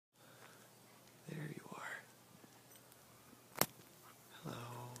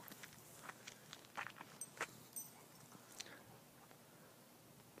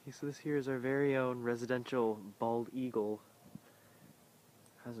Okay, so this here is our very own residential bald eagle.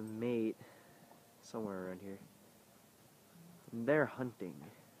 Has a mate somewhere around here. And they're hunting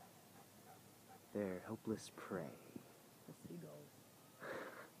their helpless prey. The seagulls.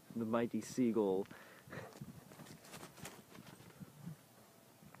 The mighty seagull.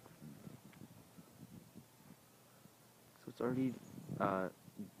 So it's already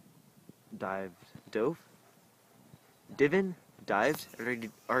dived?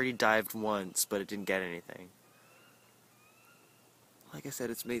 Already dived once, but it didn't get anything. Like I said,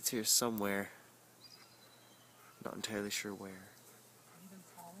 its mate's here somewhere. Not entirely sure where. Even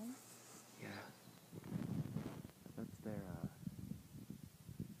calling? Yeah. That's their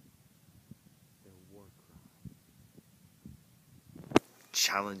war cry.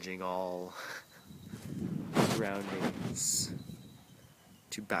 Challenging all surroundings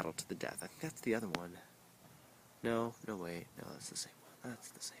to battle to the death. I think that's the other one. No, wait. No, that's the same one. That's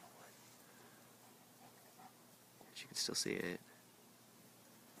the same one. You can still see it.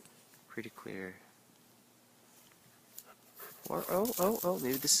 Pretty clear. Or, oh,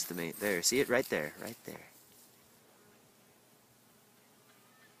 maybe this is the mate. There, see it? Right there. Right there.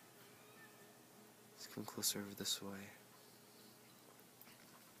 Let's come closer over this way.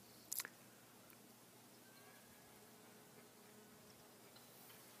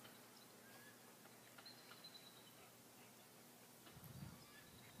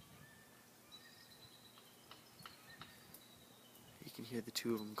 You can hear the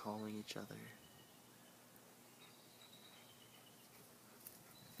two of them calling each other.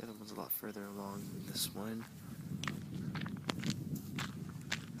 The other one's a lot further along than this one.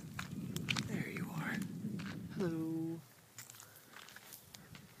 There you are. Hello.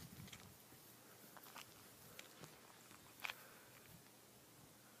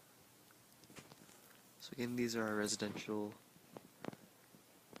 So again, these are our residential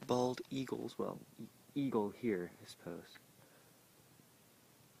bald eagles. Well, eagle here, I suppose.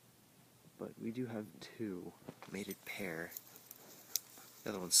 But we do have two mated pair. The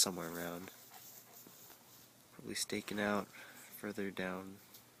other one's somewhere around. Probably staking out further down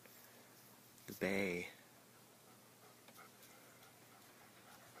the bay.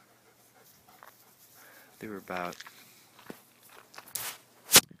 They were about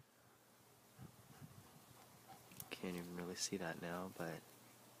can't even really see that now, but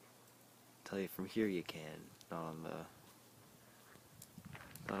I'll tell you from here you can, not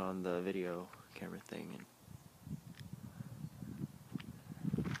on the video camera thing.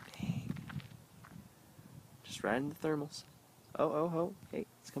 And dang. Just right in the thermals. Oh, hey,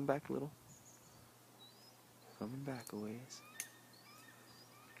 let's come back a little. Coming back a ways.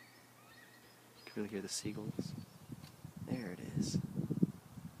 You can really hear the seagulls. There it is.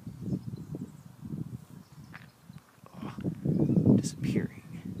 Oh, disappearing.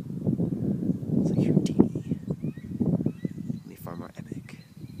 It's like Houdini. Only far more epic.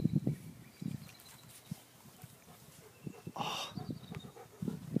 Oh.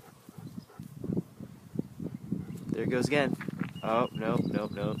 There it goes again. Oh, no.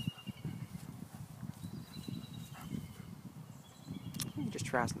 You're just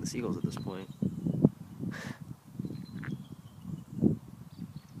trashing the seagulls at this point.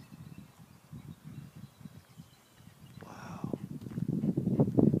 Wow.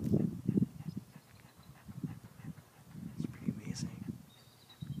 It's pretty amazing.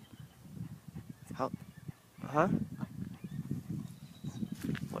 How? Huh?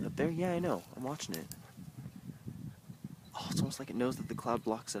 What, up there? Yeah, I know. I'm watching it. Oh, it's almost like it knows that the cloud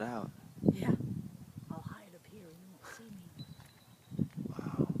blocks it out. Yeah. I'll hide up here and you won't see me.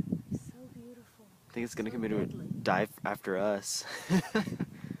 Wow. It's so beautiful. I think it's gonna So come into a deadly. dive after us. What's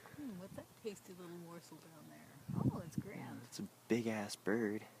that tasty little morsel down there? Oh, it's grand. It's a big ass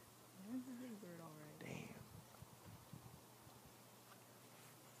bird. There's a big bird, all right.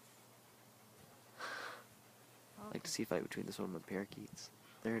 Damn. I'd like to see a fight between this one and the parakeets.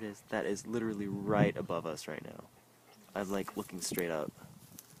 There it is. That is literally right above us right now. I'm like looking straight up.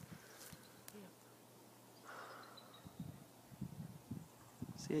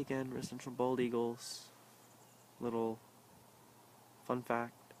 See again, residential bald eagles. Little fun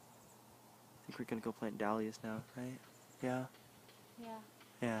fact. I think we're gonna go plant dahlias now, right? Yeah? Yeah.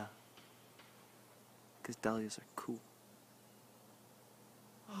 Yeah. Because dahlias are cool.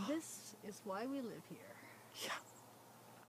 And this is why we live here. Yeah.